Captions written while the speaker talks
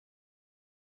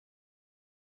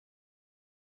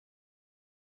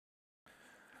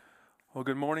Well,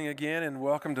 good morning again, and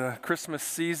welcome to Christmas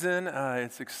season.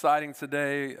 It's exciting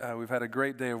today. We've had a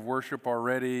great day of worship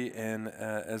already, and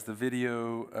as the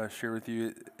video shared with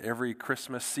you, every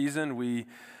Christmas season we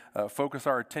focus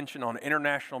our attention on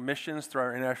international missions through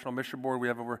our International Mission Board. We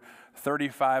have over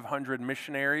 3,500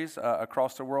 missionaries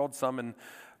across the world, some in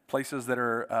places that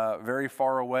are very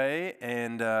far away,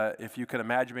 and if you can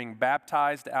imagine being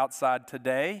baptized outside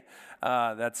today,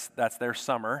 that's their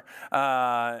summer,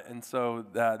 and so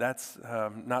that's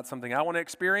not something I want to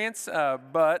experience,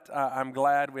 but I'm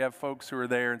glad we have folks who are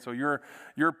there, and so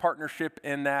your partnership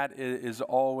in that is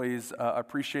always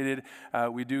appreciated.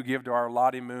 We do give to our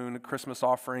Lottie Moon Christmas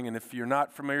offering, and if you're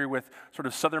not familiar with sort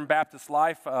of Southern Baptist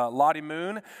life, Lottie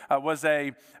Moon was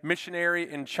a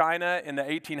missionary in China in the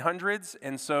 1800s,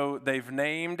 and so they've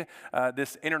named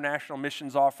this international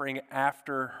missions offering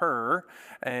after her,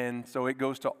 and so it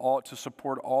goes to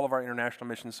support all of our international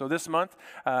missions. So this month,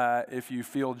 if you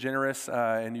feel generous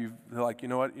and you feel like, you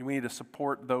know what, we need to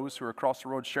support those who are across the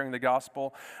road sharing the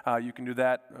gospel, you can do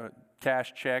that.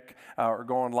 Cash, check, or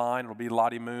go online. It'll be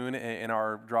Lottie Moon in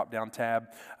our drop-down tab,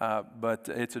 but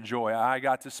it's a joy. I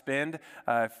got to spend,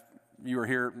 you were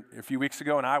here a few weeks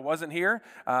ago and I wasn't here.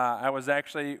 I was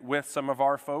actually with some of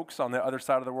our folks on the other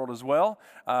side of the world as well,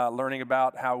 learning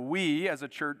about how we as a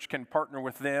church can partner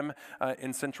with them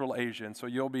in Central Asia. And so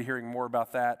you'll be hearing more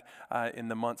about that in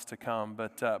the months to come.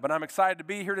 But I'm excited to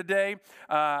be here today.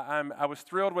 I was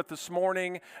thrilled with this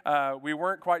morning. We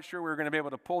weren't quite sure we were going to be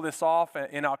able to pull this off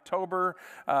in October.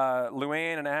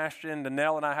 Luann and Ashton,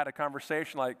 Danelle and I had a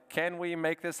conversation like, can we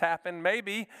make this happen?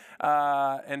 Maybe.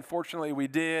 And fortunately we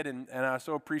did. And I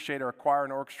so appreciate our choir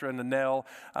and orchestra, and Danelle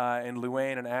and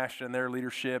Luann and Ashton and their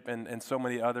leadership, and so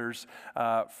many others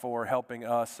for helping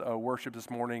us worship this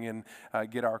morning and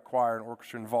get our choir and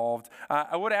orchestra involved.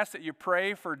 I would ask that you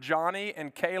pray for Johnny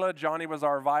and Kayla. Johnny was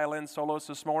our violin soloist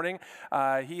this morning.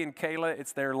 He and Kayla,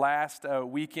 it's their last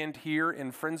weekend here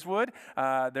in Friendswood.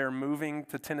 They're moving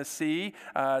to Tennessee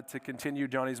to continue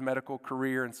Johnny's medical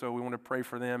career, and so we want to pray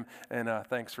for them. And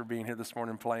thanks for being here this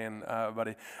morning playing,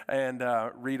 buddy. And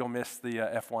Reed will miss the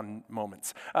F1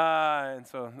 moments. And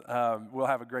so we'll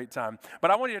have a great time. But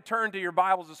I want you to turn to your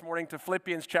Bibles this morning to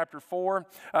Philippians chapter 4.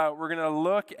 We're going to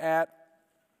look at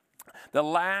the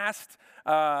last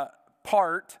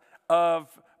part of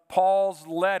Paul's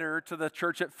letter to the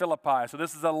church at Philippi. So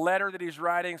this is a letter that he's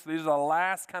writing. So these are the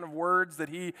last kind of words that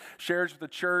he shares with the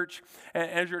church. And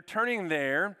as you're turning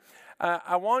there,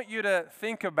 I want you to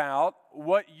think about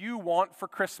what you want for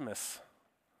Christmas.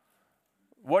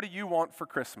 What do you want for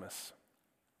Christmas?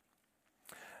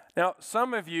 Now,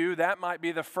 some of you, that might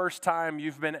be the first time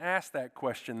you've been asked that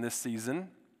question this season.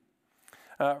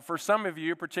 For some of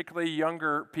you, particularly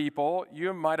younger people,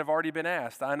 you might have already been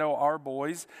asked. I know our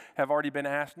boys have already been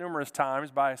asked numerous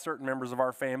times by certain members of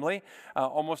our family,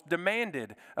 almost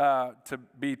demanded to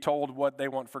be told what they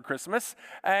want for Christmas.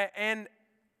 And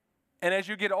as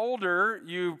you get older,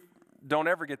 you don't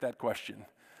ever get that question.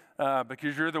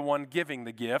 Because you're the one giving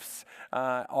the gifts,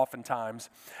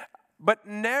 oftentimes. But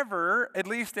never, at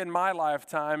least in my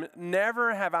lifetime,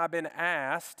 never have I been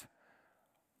asked,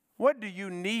 what do you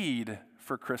need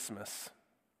for Christmas?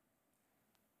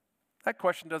 That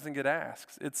question doesn't get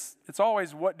asked. It's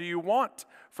always, what do you want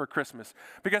for Christmas?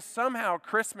 Because somehow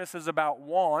Christmas is about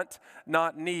want,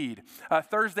 not need.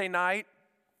 Thursday night,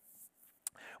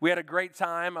 we had a great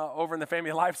time over in the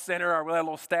Family Life Center. We had a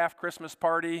little staff Christmas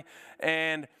party,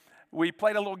 and we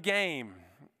played a little game,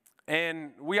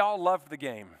 and we all loved the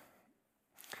game.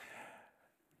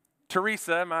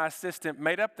 Teresa, my assistant,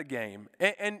 made up the game.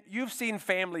 And you've seen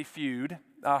Family Feud,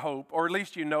 I hope, or at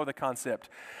least you know the concept.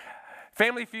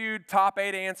 Family Feud, top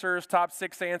 8 answers, top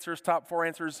 6 answers, top 4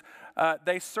 answers.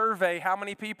 They survey how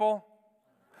many people?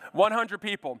 100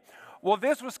 people. Well,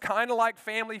 this was kind of like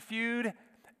Family Feud,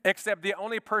 except the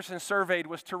only person surveyed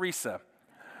was Teresa.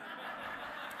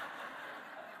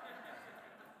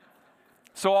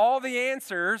 So all the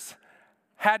answers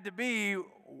had to be,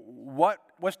 what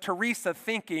was Teresa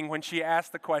thinking when she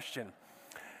asked the question?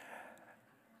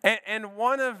 And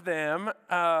one of them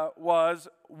was,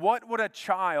 what would a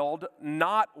child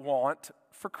not want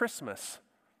for Christmas?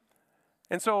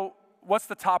 And so what's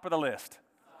the top of the list?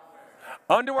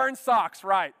 Underwear and socks,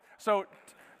 right. So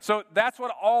that's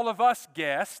what all of us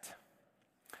guessed.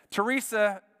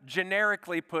 Teresa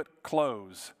generically put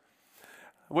clothes,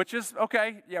 which is,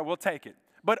 okay, yeah, we'll take it.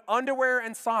 But underwear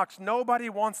and socks, nobody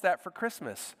wants that for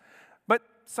Christmas. But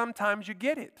sometimes you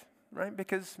get it, right?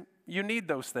 Because you need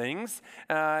those things.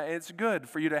 It's good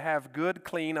for you to have good,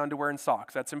 clean underwear and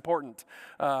socks. That's important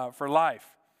for life.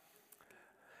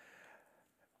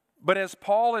 But as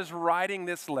Paul is writing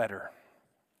this letter,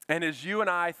 And as you and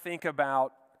I think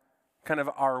about kind of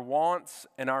our wants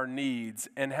and our needs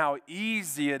and how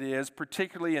easy it is,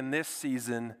 particularly in this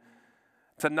season,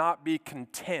 to not be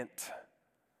content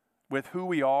with who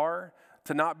we are,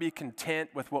 to not be content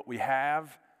with what we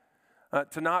have,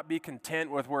 to not be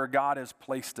content with where God has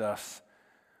placed us.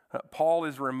 Paul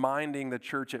is reminding the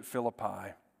church at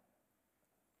Philippi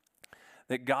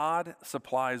that God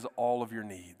supplies all of your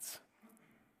needs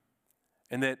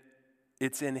and that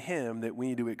it's in Him that we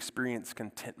need to experience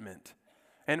contentment.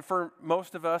 And for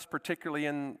most of us, particularly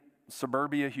in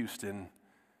suburbia Houston,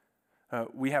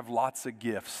 we have lots of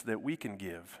gifts that we can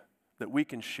give, that we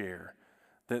can share,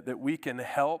 that we can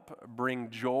help bring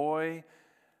joy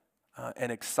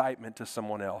and excitement to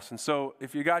someone else. And so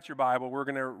if you got your Bible, we're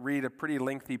going to read a pretty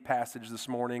lengthy passage this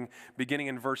morning, beginning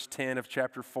in verse 10 of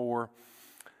chapter 4.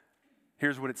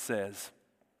 Here's what it says.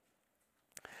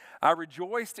 I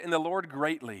rejoiced in the Lord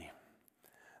greatly,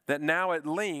 that now at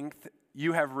length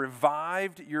you have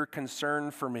revived your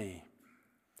concern for me.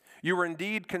 You were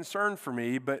indeed concerned for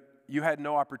me, but you had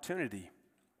no opportunity.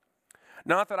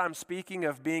 Not that I'm speaking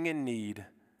of being in need,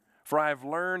 for I have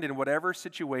learned in whatever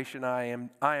situation I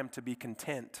am to be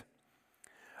content.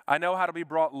 I know how to be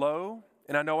brought low,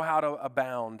 and I know how to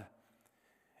abound.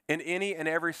 In any and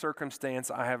every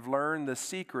circumstance, I have learned the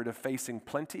secret of facing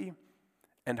plenty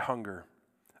and hunger,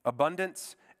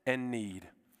 abundance and need.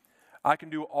 I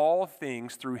can do all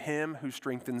things through Him who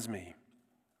strengthens me.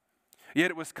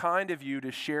 Yet it was kind of you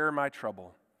to share my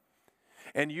trouble.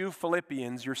 And you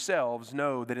Philippians yourselves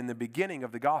know that in the beginning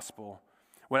of the gospel,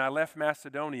 when I left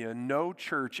Macedonia, no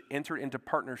church entered into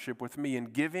partnership with me in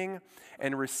giving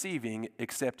and receiving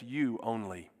except you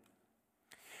only.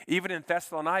 Even in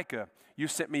Thessalonica, you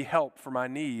sent me help for my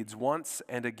needs once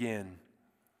and again.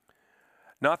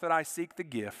 Not that I seek the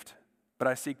gift, but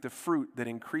I seek the fruit that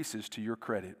increases to your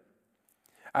credit.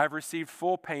 I have received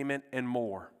full payment and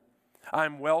more. I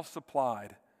am well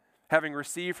supplied, having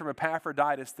received from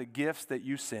Epaphroditus the gifts that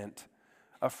you sent,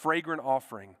 a fragrant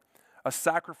offering, a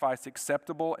sacrifice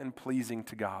acceptable and pleasing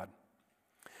to God.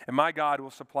 And my God will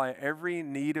supply every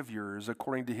need of yours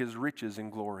according to His riches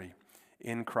and glory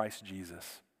in Christ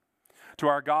Jesus. To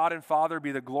our God and Father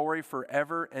be the glory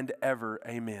forever and ever.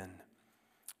 Amen.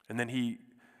 And then he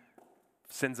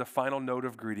sends a final note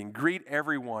of greeting. Greet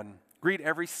everyone. Greet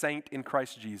every saint in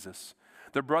Christ Jesus.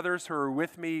 The brothers who are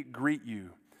with me greet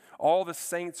you. All the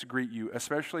saints greet you,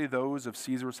 especially those of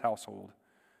Caesar's household.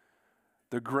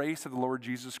 The grace of the Lord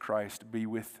Jesus Christ be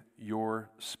with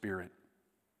your spirit.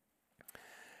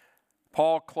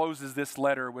 Paul closes this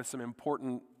letter with some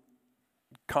important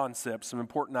concepts, some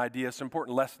important ideas, some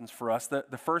important lessons for us. The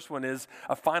first one is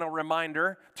a final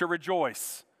reminder to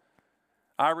rejoice.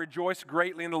 I rejoice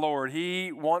greatly in the Lord.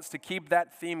 He wants to keep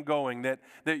that theme going, that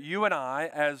you and I,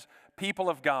 as people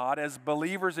of God, as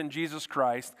believers in Jesus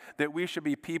Christ, that we should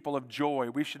be people of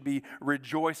joy. We should be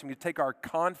rejoicing, to take our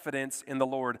confidence in the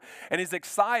Lord. And he's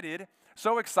excited,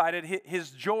 so excited,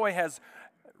 his joy has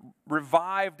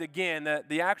revived again.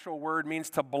 The actual word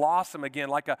means to blossom again,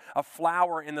 like a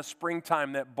flower in the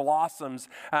springtime that blossoms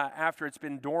after it's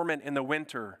been dormant in the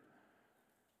winter.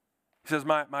 He says,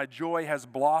 my joy has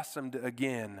blossomed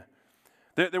again.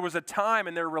 There was a time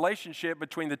in their relationship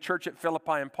between the church at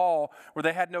Philippi and Paul where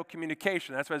they had no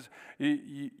communication. That's why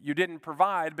you didn't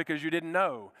provide because you didn't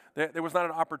know. There was not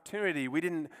an opportunity. We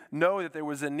didn't know that there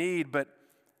was a need, but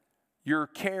your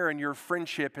care and your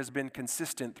friendship has been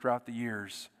consistent throughout the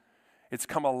years. It's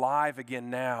come alive again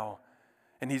now,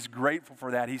 and he's grateful for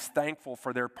that. He's thankful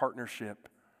for their partnership.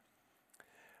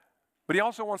 But he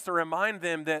also wants to remind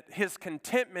them that his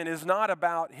contentment is not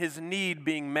about his need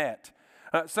being met.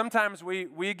 Sometimes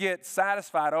we get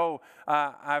satisfied,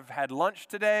 I've had lunch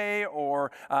today,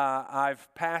 or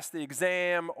I've passed the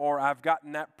exam, or I've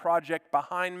gotten that project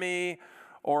behind me,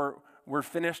 or we're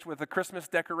finished with the Christmas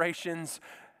decorations,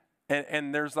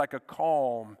 and there's like a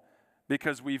calm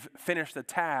because we've finished the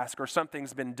task or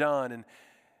something's been done. And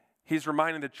he's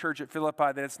reminding the church at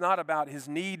Philippi that it's not about his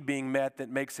need being met that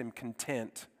makes him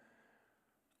content.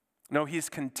 No, he's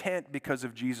content because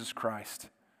of Jesus Christ.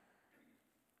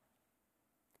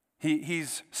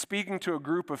 He's speaking to a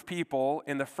group of people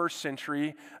in the first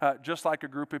century, just like a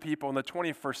group of people in the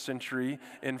 21st century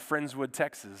in Friendswood,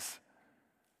 Texas.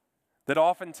 That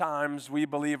oftentimes we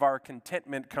believe our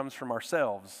contentment comes from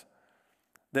ourselves.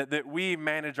 That we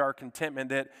manage our contentment,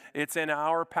 that it's in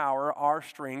our power, our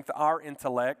strength, our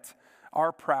intellect,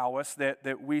 our prowess,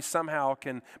 that we somehow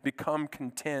can become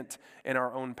content in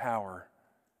our own power.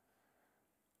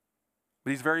 But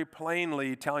he's very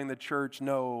plainly telling the church,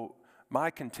 no,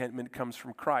 my contentment comes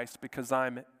from Christ because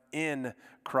I'm in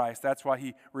Christ. That's why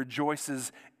he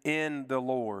rejoices in the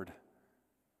Lord.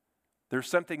 There's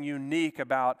something unique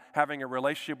about having a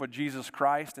relationship with Jesus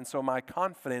Christ, and so my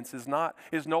confidence is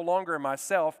no longer in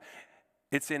myself,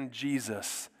 it's in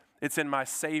Jesus. It's in my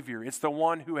Savior. It's the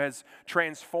one who has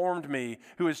transformed me,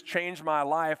 who has changed my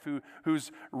life,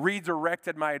 who's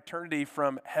redirected my eternity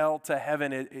from hell to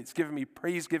heaven. He's given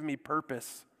me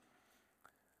purpose.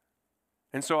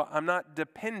 And so I'm not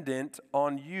dependent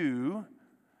on you,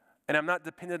 and I'm not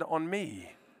dependent on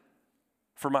me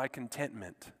for my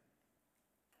contentment.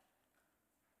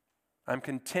 I'm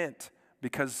content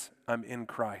because I'm in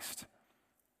Christ.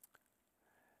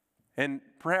 And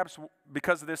perhaps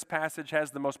because this passage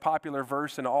has the most popular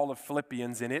verse in all of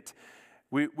Philippians in it,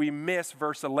 we miss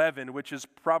verse 11, which is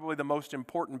probably the most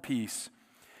important piece.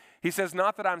 He says,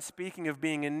 "Not that I'm speaking of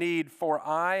being in need, for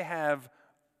I have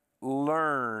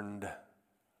learned.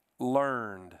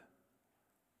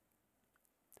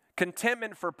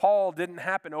 Contentment for Paul didn't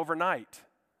happen overnight.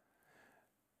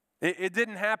 It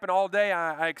didn't happen all day.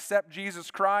 I accept Jesus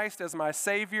Christ as my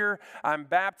Savior. I'm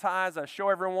baptized. I show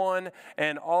everyone.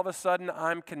 And all of a sudden,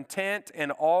 I'm content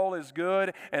and all is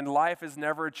good and life is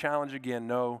never a challenge again.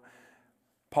 No,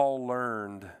 Paul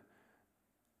learned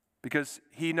because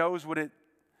he knows what it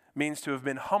means to have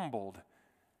been humbled.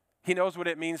 He knows what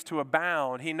it means to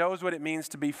abound. He knows what it means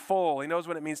to be full. He knows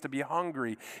what it means to be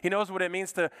hungry. He knows what it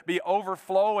means to be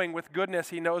overflowing with goodness.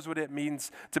 He knows what it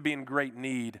means to be in great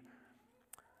need.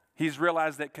 He's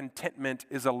realized that contentment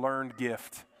is a learned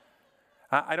gift.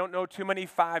 I don't know too many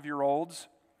 5-year-olds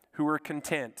who are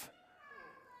content.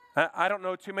 I don't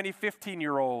know too many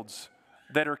 15-year-olds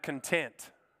that are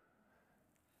content.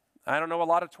 I don't know a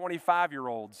lot of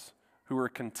 25-year-olds who are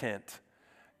content.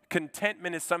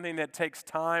 Contentment is something that takes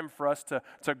time for us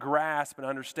to grasp and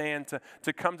understand,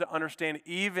 to come to understand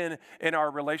even in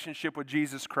our relationship with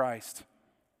Jesus Christ.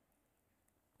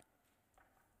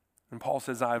 And Paul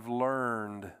says, I've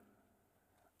learned.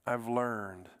 But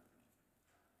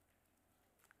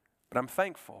I'm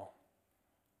thankful.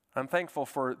 I'm thankful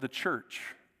for the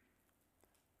church.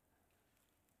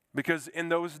 Because in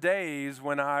those days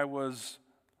when I was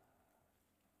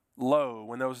low,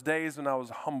 when those days when I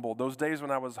was humbled, those days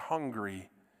when I was hungry,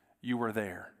 you were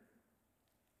there.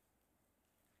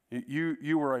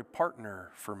 You were a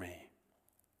partner for me.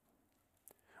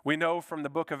 We know from the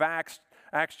book of Acts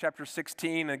chapter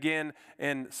 16, again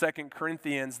in 2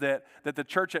 Corinthians, that the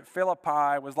church at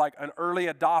Philippi was like an early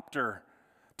adopter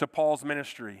to Paul's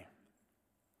ministry.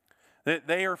 That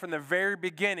they are from the very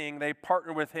beginning, they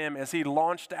partnered with him as he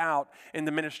launched out in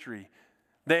the ministry.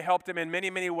 They helped him in many,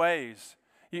 many ways.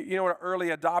 You know what an early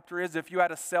adopter is? If you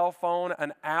had a cell phone,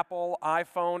 an Apple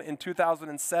iPhone in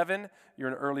 2007, you're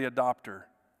an early adopter.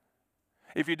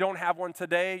 If you don't have one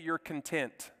today, you're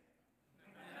content.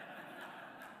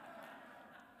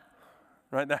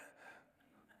 Right?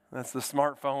 That's the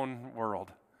smartphone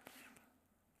world.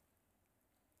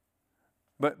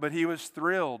 But he was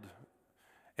thrilled,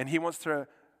 and he wants to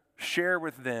share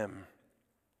with them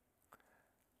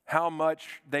how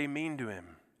much they mean to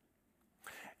him.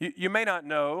 You may not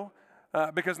know,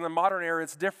 because in the modern era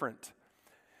it's different.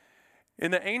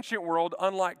 In the ancient world,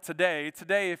 unlike today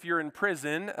if you're in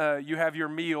prison, you have your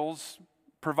meals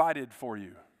provided for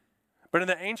you. But in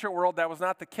the ancient world, that was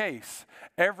not the case.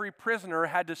 Every prisoner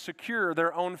had to secure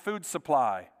their own food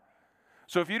supply.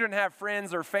 So if you didn't have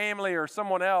friends or family or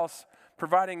someone else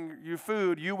providing you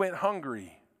food, you went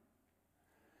hungry.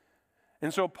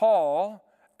 And so Paul,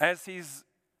 as he's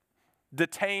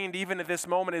detained even at this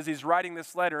moment as he's writing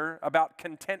this letter about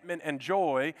contentment and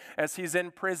joy, as he's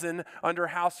in prison under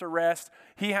house arrest,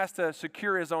 he has to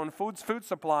secure his own food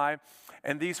supply,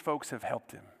 and these folks have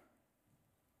helped him.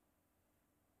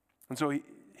 And so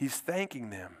he's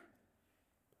thanking them.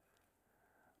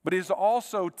 But he's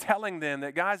also telling them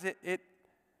that, guys, it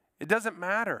doesn't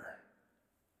matter.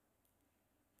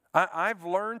 I've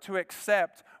learned to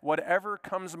accept whatever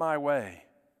comes my way.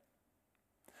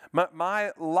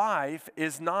 My life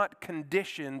is not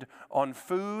conditioned on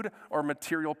food or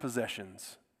material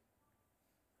possessions.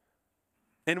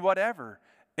 In whatever,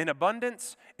 in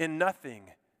abundance, in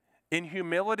nothing, in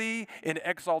humility, in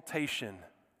exaltation.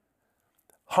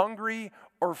 Hungry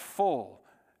or full,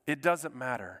 it doesn't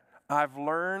matter. I've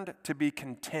learned to be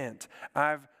content.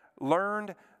 I've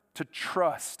learned to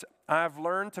trust. I've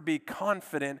learned to be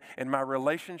confident in my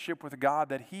relationship with God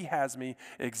that He has me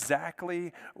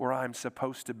exactly where I'm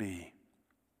supposed to be.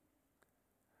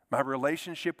 My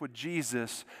relationship with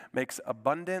Jesus makes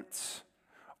abundance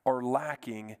or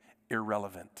lacking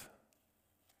irrelevant.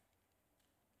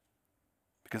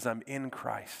 Because I'm in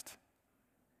Christ.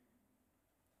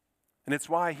 And it's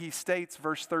why he states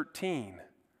verse 13.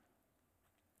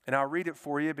 And I'll read it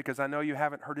for you because I know you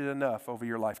haven't heard it enough over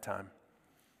your lifetime.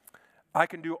 I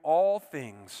can do all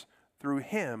things through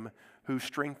him who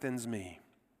strengthens me.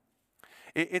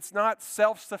 It's not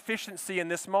self-sufficiency in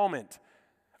this moment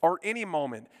or any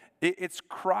moment. It's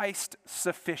Christ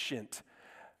sufficient.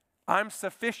 I'm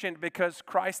sufficient because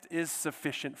Christ is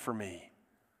sufficient for me.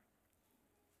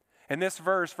 And this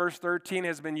verse 13,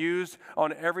 has been used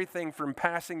on everything from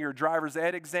passing your driver's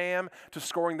ed exam to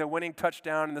scoring the winning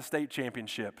touchdown in the state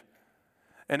championship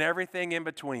and everything in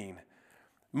between,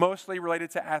 mostly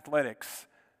related to athletics.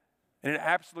 And it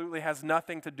absolutely has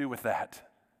nothing to do with that.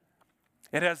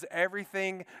 It has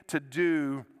everything to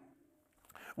do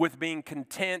with being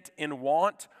content in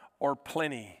want or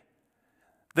plenty.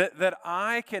 That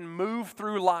I can move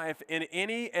through life in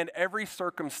any and every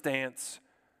circumstance,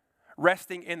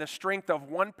 resting in the strength of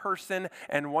one person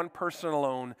and one person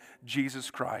alone, Jesus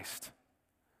Christ.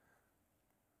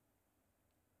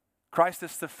 Christ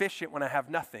is sufficient when I have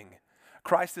nothing.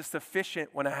 Christ is sufficient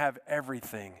when I have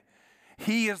everything.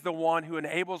 He is the one who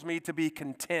enables me to be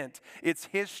content. It's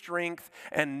his strength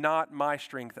and not my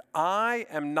strength. I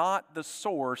am not the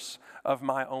source of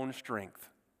my own strength.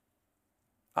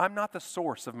 I'm not the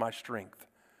source of my strength.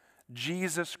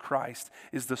 Jesus Christ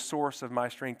is the source of my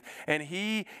strength. And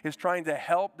he is trying to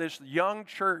help this young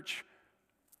church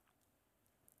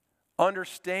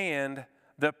understand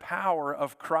the power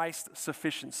of Christ's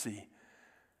sufficiency.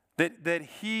 That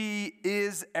he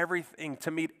is everything to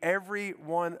meet every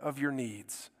one of your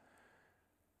needs.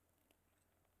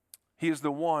 He is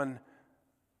the one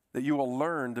that you will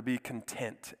learn to be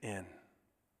content in.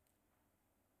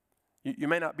 You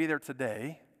may not be there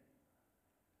today,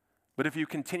 but if you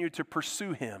continue to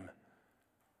pursue him,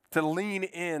 to lean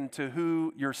into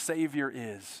who your Savior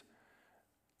is,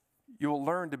 you will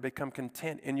learn to become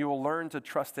content, and you will learn to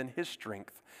trust in his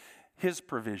strength, his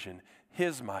provision,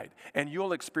 his might. And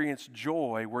you'll experience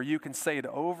joy where you can say it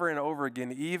over and over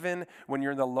again, even when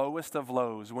you're in the lowest of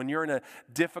lows, when you're in a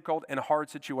difficult and hard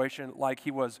situation like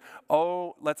he was.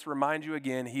 Oh, let's remind you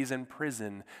again, he's in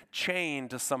prison, chained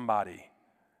to somebody.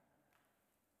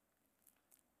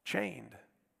 Chained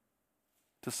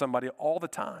to somebody all the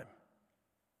time.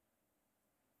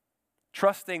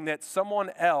 Trusting that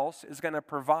someone else is going to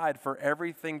provide for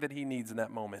everything that he needs in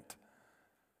that moment.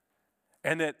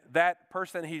 And that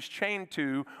person he's chained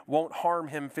to won't harm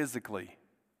him physically.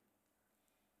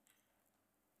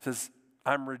 It says,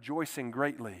 I'm rejoicing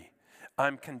greatly.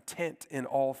 I'm content in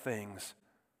all things.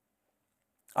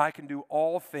 I can do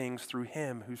all things through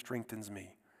him who strengthens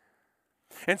me.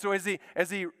 And so as he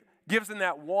gives them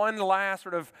that one last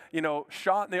sort of,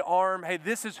 shot in the arm, hey,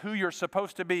 this is who you're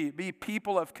supposed to be. Be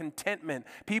people of contentment,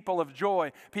 people of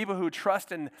joy, people who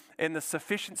trust in the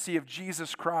sufficiency of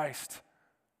Jesus Christ.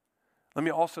 Let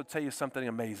me also tell you something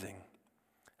amazing,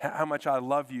 how much I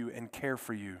love you and care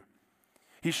for you.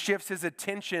 He shifts his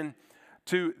attention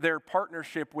to their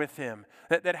partnership with him,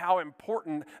 that how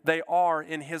important they are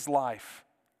in his life,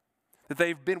 that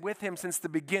they've been with him since the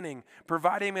beginning,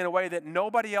 providing him in a way that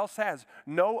nobody else has.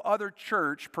 No other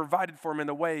church provided for him in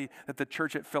the way that the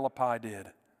church at Philippi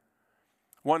did.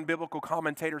 One biblical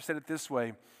commentator said it this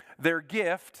way: their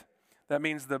gift, that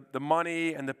means the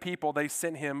money and the people they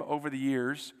sent him over the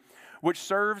years, which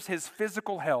serves his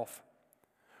physical health,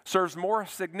 serves more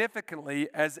significantly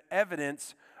as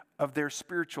evidence of their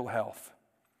spiritual health.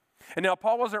 And now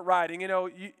Paul wasn't writing,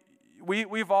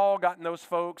 we've all gotten those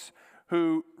folks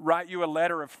who write you a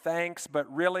letter of thanks, but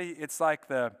really it's like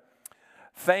the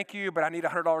thank you, but I need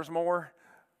 $100 more.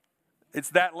 It's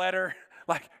that letter.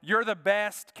 Like, you're the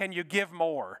best, can you give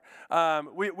more?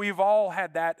 We've all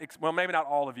had that, well, maybe not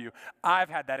all of you. I've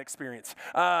had that experience.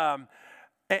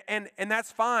 And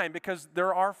that's fine, because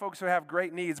there are folks who have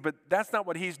great needs, but that's not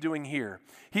what he's doing here.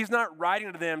 He's not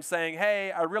writing to them saying,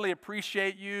 hey, I really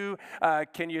appreciate you.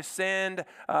 Can you send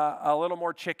a little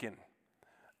more chicken?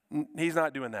 He's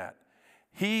not doing that.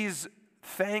 He's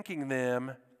thanking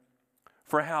them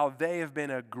for how they have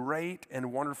been a great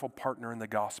and wonderful partner in the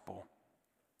gospel.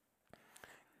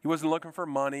 He wasn't looking for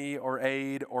money or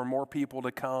aid or more people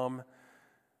to come.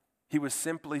 He was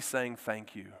simply saying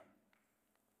thank you.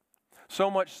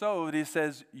 So much so that he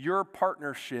says, your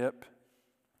partnership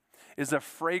is a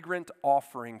fragrant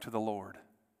offering to the Lord.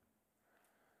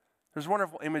 There's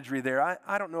wonderful imagery there.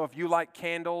 I don't know if you like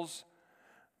candles,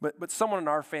 but someone in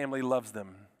our family loves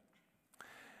them.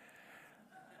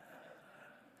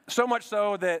 So much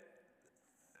so that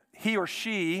he or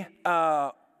she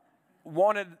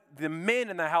wanted the men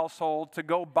in the household to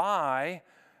go buy,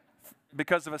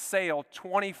 because of a sale,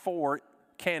 24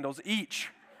 candles each.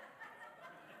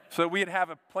 So we'd have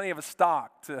plenty of a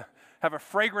stock to have a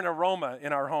fragrant aroma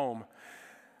in our home.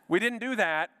 We didn't do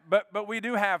that, but we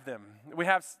do have them.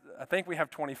 I think we have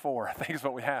 24, I think is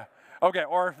what we have. Okay,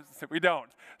 or we don't.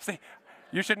 See,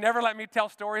 you should never let me tell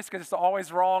stories because it's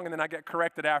always wrong and then I get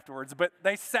corrected afterwards. But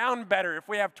they sound better. If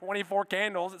we have 24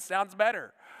 candles, it sounds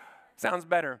better. Sounds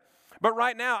better. But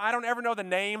right now, I don't ever know the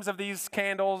names of these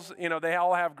candles. You know, they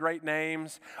all have great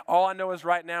names. All I know is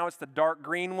right now it's the dark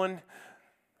green one.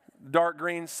 Dark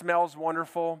green smells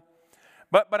wonderful.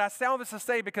 But I say all this to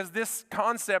say because this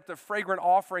concept of fragrant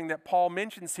offering that Paul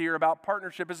mentions here about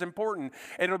partnership is important.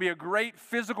 And it'll be a great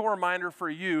physical reminder for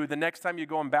you the next time you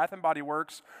go in Bath & Body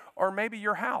Works or maybe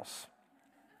your house.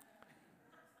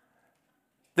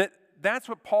 That's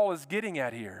what Paul is getting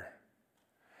at here.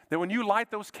 That when you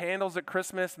light those candles at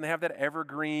Christmas and they have that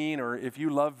evergreen, or if you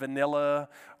love vanilla,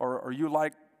 or you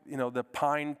like, you know, the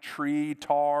pine tree,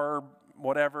 tar,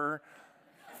 whatever,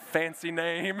 fancy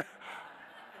name,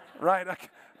 right?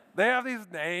 They have these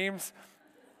names.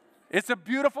 It's a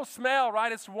beautiful smell,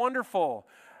 right? It's wonderful.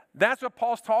 That's what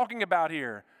Paul's talking about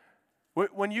here.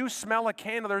 When you smell a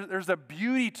candle, there's a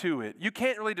beauty to it. You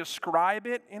can't really describe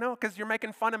it, you know, because you're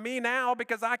making fun of me now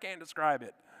because I can't describe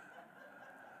it.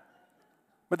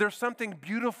 But there's something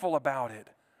beautiful about it.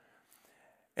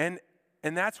 And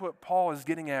that's what Paul is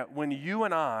getting at when you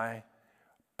and I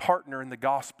partner in the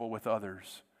gospel with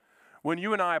others. When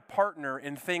you and I partner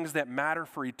in things that matter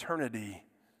for eternity,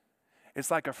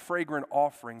 it's like a fragrant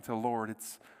offering to the Lord.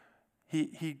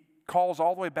 He calls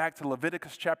all the way back to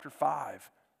Leviticus chapter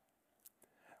 5,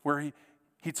 where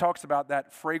he talks about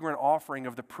that fragrant offering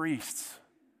of the priests,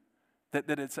 that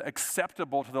it's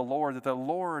acceptable to the Lord, that the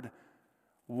Lord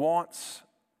wants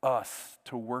us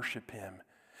to worship him.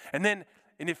 And then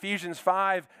in Ephesians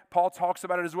 5, Paul talks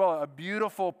about it as well, a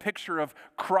beautiful picture of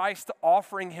Christ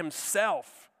offering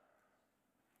himself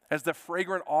as the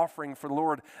fragrant offering for the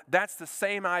Lord. That's the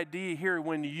same idea here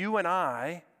when you and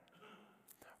I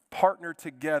partner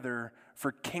together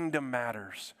for kingdom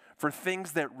matters, for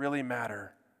things that really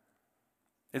matter.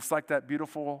 It's like that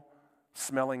beautiful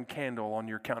smelling candle on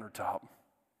your countertop,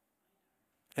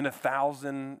 and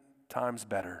 1,000 times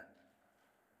better.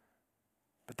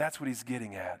 But that's what he's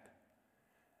getting at,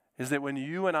 is that when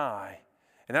you and I,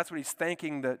 and that's what he's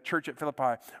thanking the church at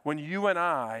Philippi, when you and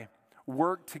I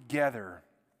work together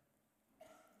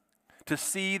to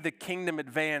see the kingdom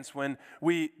advance, when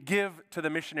we give to the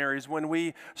missionaries, when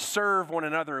we serve one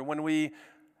another, when we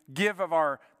give of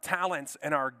our talents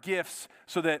and our gifts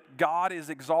so that God is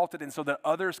exalted and so that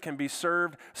others can be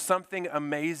served, something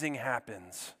amazing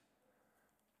happens.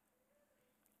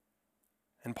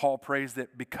 And Paul prays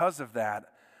that because of that,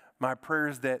 my prayer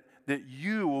is that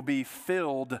you will be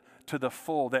filled to the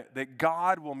full, that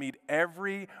God will meet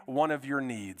every one of your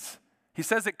needs. He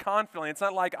says it confidently. It's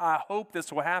not like, I hope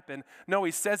this will happen. No,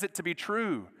 he says it to be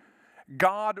true.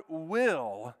 God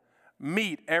will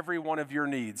meet every one of your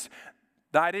needs.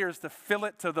 The idea is to fill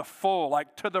it to the full,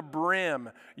 like to the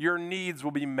brim. Your needs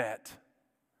will be met.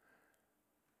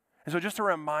 And so just a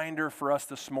reminder for us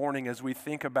this morning as we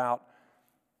think about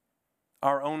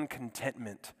our own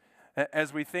contentment,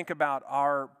 as we think about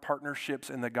our partnerships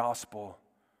in the gospel,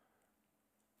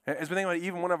 as we think about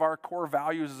even one of our core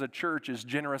values as a church is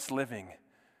generous living.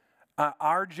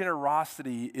 Our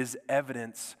generosity is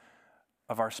evidence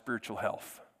of our spiritual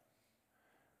health.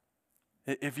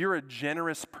 If you're a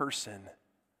generous person,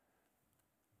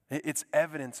 it's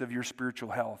evidence of your spiritual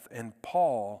health. And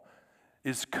Paul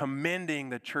is commending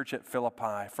the church at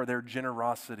Philippi for their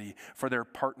generosity, for their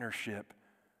partnership,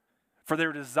 for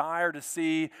their desire to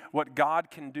see what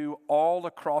God can do all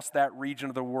across that region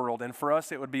of the world. And for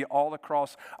us, it would be all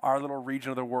across our little region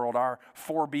of the world, our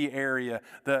 4B area,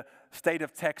 the state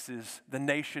of Texas, the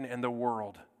nation, and the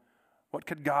world. What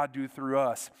could God do through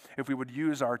us if we would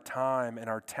use our time and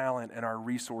our talent and our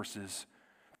resources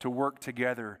to work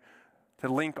together, to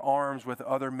link arms with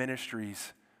other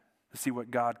ministries to see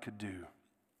what God could do?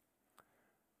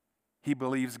 He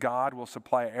believes God will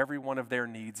supply every one of their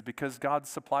needs because God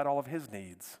supplied all of his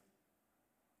needs.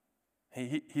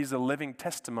 He's a living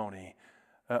testimony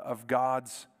of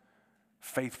God's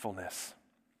faithfulness.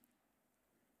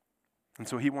 And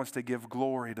so he wants to give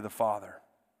glory to the Father.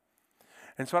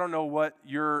 And so I don't know what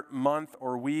your month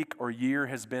or week or year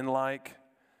has been like.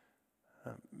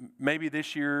 Maybe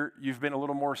this year you've been a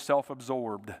little more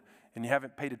self-absorbed and you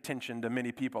haven't paid attention to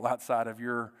many people outside of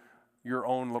your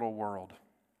own little world.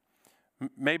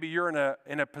 Maybe you're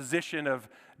in a position of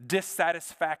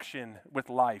dissatisfaction with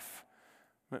life.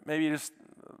 Maybe just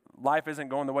life isn't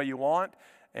going the way you want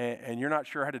and you're not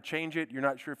sure how to change it. You're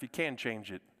not sure if you can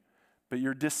change it, but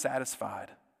you're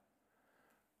dissatisfied.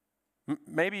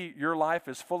 Maybe your life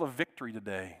is full of victory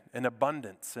today and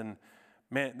abundance, and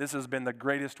man, this has been the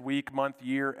greatest week, month,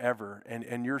 year ever,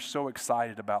 and you're so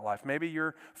excited about life. Maybe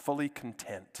you're fully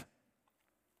content.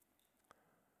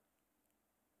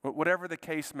 Whatever the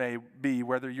case may be,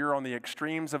 whether you're on the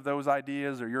extremes of those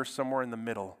ideas or you're somewhere in the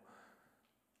middle,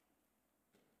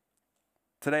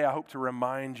 today I hope to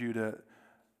remind you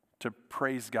to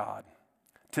praise God,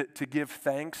 to give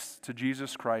thanks to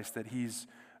Jesus Christ that He's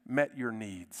met your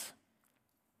needs,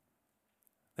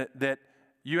 that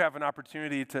you have an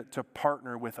opportunity to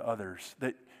partner with others,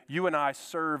 that you and I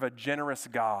serve a generous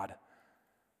God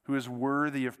who is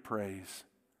worthy of praise.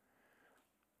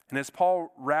 And as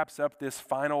Paul wraps up this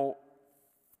final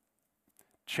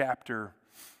chapter,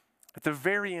 at the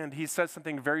very end, he says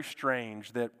something very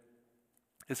strange that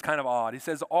is kind of odd. He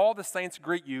says, all the saints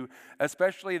greet you,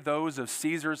 especially those of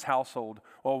Caesar's household.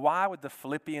 Well, why would the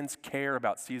Philippians care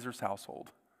about Caesar's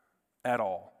household at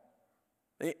all?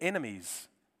 The enemies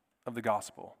of the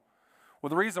gospel. Well,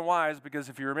 the reason why is because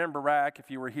if you remember back,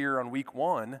 if you were here on week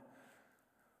 1,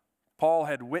 Paul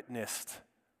had witnessed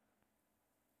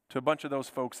to a bunch of those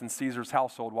folks in Caesar's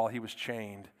household while he was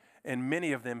chained, and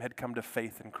many of them had come to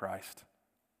faith in Christ.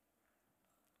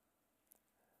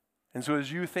 And so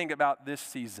as you think about this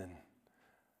season,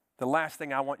 the last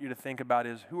thing I want you to think about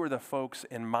is, who are the folks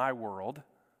in my world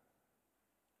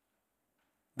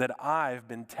that I've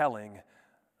been telling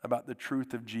about the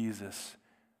truth of Jesus?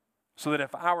 So that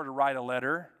if I were to write a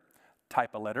letter,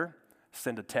 type a letter,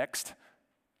 send a text,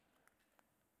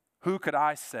 who could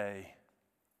I say,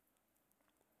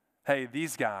 hey,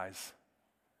 these guys,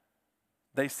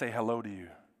 they say hello to you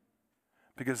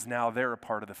because now they're a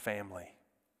part of the family.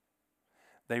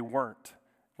 They weren't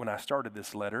when I started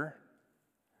this letter,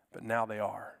 but now they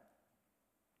are.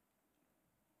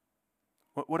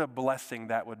 What a blessing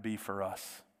that would be for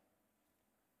us.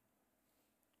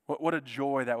 What a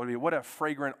joy that would be. What a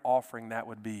fragrant offering that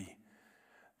would be.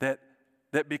 That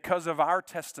because of our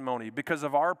testimony, because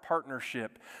of our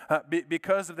partnership,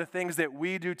 because of the things that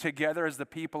we do together as the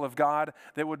people of God,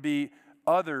 that would be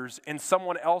others in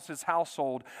someone else's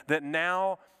household that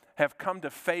now have come to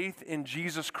faith in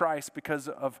Jesus Christ because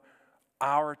of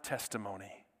our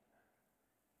testimony.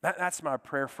 That's my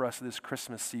prayer for us this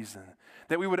Christmas season,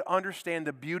 that we would understand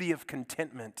the beauty of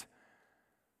contentment,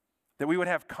 that we would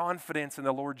have confidence in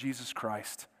the Lord Jesus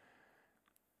Christ,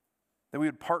 that we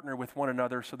would partner with one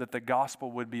another so that the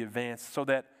gospel would be advanced, so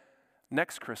that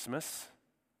next Christmas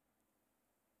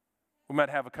we might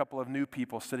have a couple of new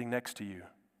people sitting next to you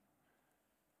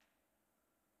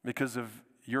because of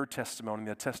your testimony,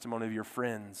 the testimony of your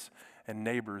friends and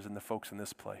neighbors and the folks in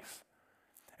this place.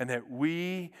 And that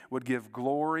we would give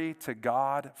glory to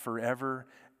God forever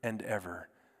and ever.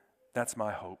 That's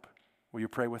my hope. Will you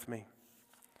pray with me?